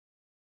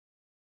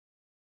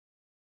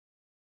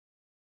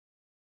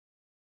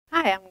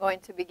Hi, I'm going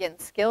to begin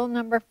skill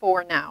number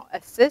 4 now,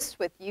 assist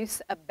with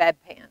use of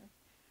bedpan.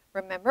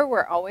 Remember,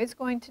 we're always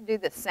going to do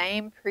the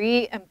same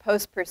pre and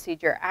post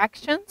procedure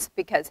actions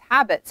because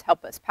habits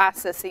help us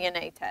pass the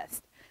CNA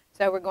test.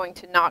 So we're going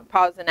to knock,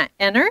 pause, and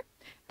enter.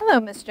 Hello,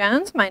 Ms.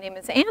 Jones. My name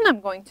is Ann. I'm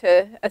going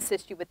to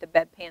assist you with the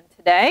bedpan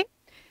today.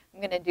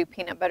 I'm going to do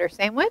peanut butter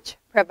sandwich.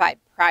 Provide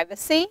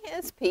privacy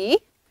is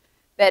P.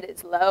 Bed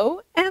is low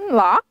and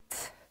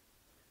locked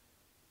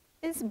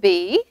is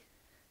B.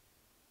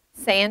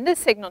 Sand is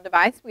signal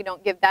device. We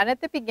don't give that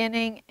at the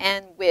beginning.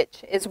 And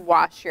which is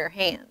wash your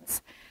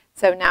hands.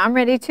 So now I'm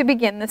ready to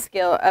begin the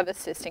skill of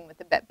assisting with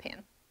the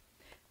bedpan.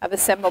 I've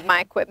assembled my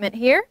equipment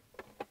here.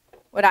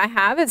 What I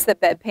have is the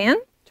bedpan,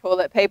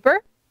 toilet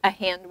paper, a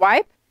hand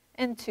wipe,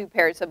 and 2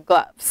 pairs of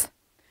gloves.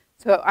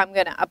 So I'm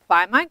going to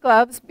apply my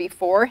gloves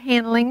before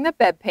handling the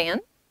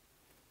bedpan.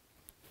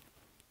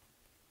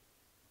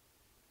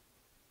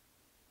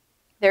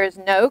 There is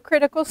no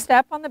critical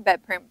step on the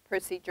bedpan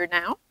procedure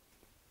now.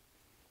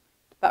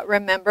 But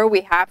remember,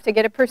 we have to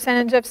get a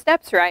percentage of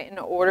steps right in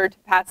order to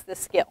pass the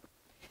skill.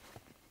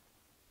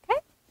 Okay,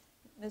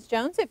 Ms.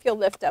 Jones, if you'll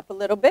lift up a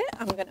little bit,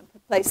 I'm going to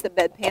place the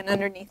bedpan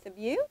underneath of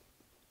you.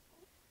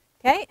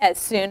 Okay, as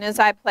soon as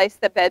I place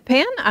the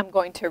bedpan, I'm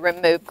going to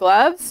remove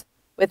gloves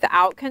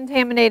without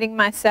contaminating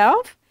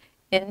myself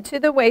into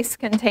the waste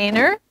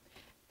container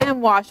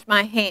and wash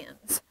my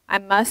hands. I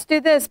must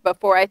do this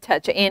before I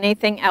touch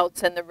anything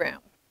else in the room.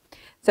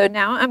 So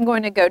now I'm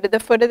going to go to the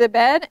foot of the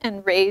bed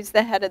and raise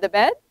the head of the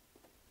bed.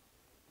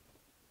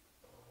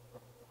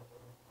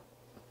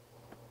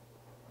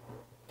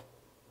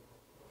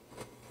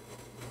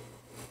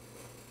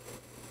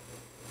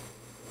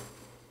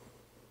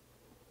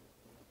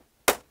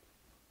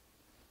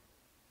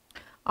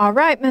 All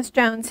right, Ms.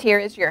 Jones, here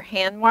is your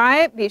hand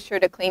wipe. Be sure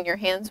to clean your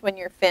hands when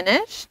you're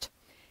finished.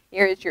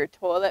 Here is your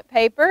toilet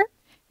paper,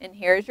 and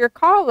here's your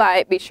call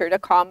light. Be sure to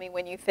call me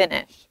when you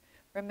finish.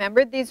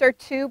 Remember, these are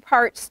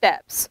 2-part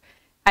steps.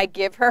 I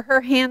give her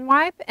her hand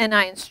wipe, and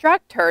I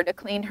instruct her to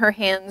clean her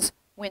hands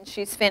when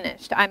she's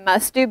finished. I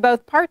must do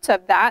both parts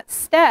of that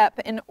step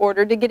in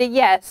order to get a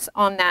yes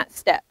on that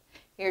step.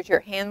 Here's your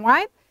hand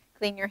wipe.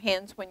 Clean your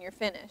hands when you're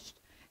finished.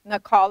 In the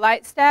call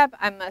light step,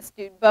 I must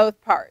do both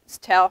parts.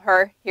 Tell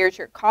her, here's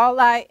your call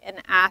light,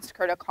 and ask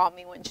her to call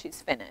me when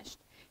she's finished.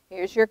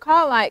 Here's your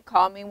call light.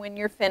 Call me when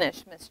you're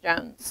finished, Ms.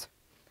 Jones.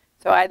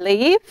 So I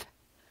leave.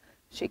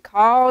 She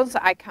calls.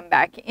 I come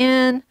back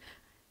in.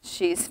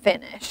 She's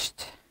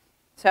finished.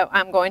 So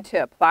I'm going to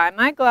apply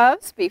my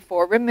gloves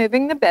before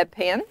removing the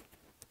bedpan.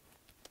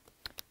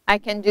 I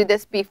can do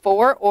this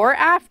before or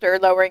after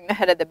lowering the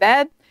head of the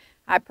bed.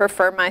 I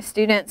prefer my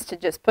students to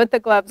just put the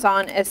gloves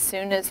on as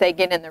soon as they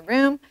get in the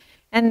room,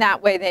 and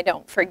that way they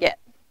don't forget.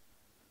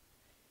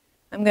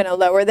 I'm going to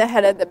lower the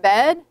head of the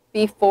bed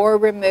before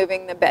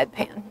removing the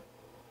bedpan.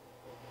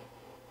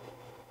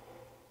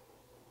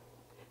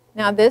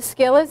 Now this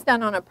skill is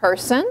done on a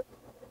person.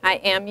 I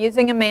am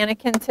using a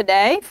mannequin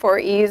today for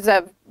ease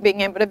of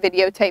being able to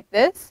videotape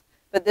this,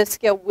 but this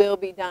skill will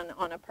be done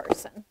on a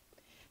person.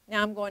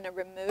 Now I'm going to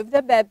remove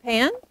the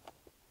bedpan.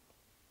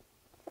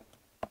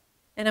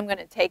 And I'm going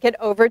to take it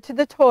over to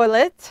the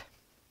toilet.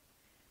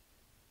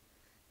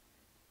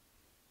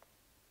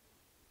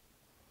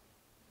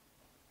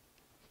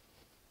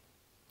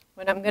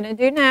 What I'm going to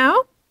do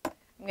now,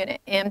 I'm going to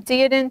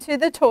empty it into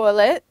the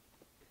toilet.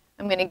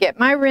 I'm going to get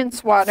my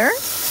rinse water,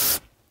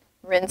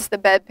 rinse the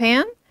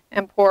bedpan,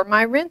 and pour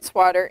my rinse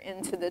water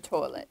into the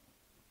toilet.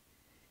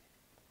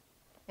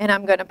 And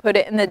I'm going to put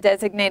it in the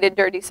designated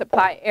dirty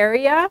supply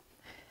area.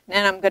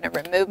 Then I'm going to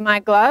remove my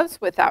gloves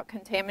without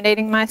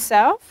contaminating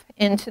myself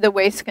into the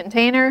waste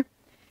container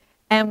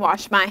and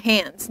wash my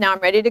hands. Now I'm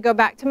ready to go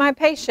back to my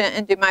patient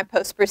and do my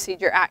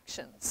post-procedure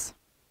actions.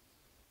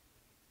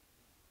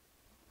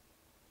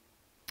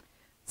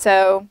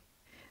 So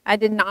I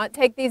did not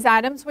take these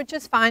items, which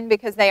is fine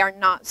because they are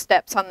not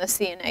steps on the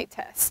CNA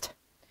test.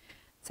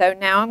 So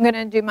now I'm going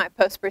to do my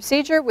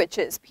post-procedure, which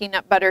is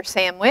peanut butter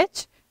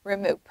sandwich.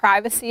 Remove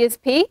privacy is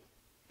P.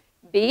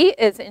 B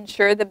is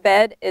ensure the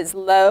bed is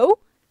low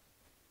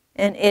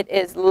and it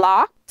is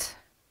locked.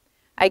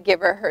 I give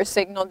her her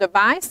signal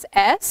device,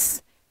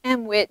 S,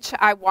 in which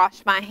I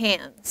wash my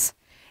hands.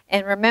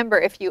 And remember,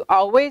 if you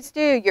always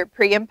do your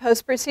pre and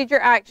post procedure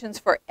actions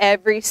for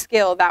every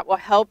skill, that will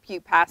help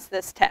you pass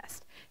this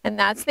test. And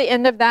that's the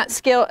end of that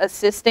skill,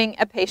 assisting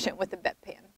a patient with a bedpan.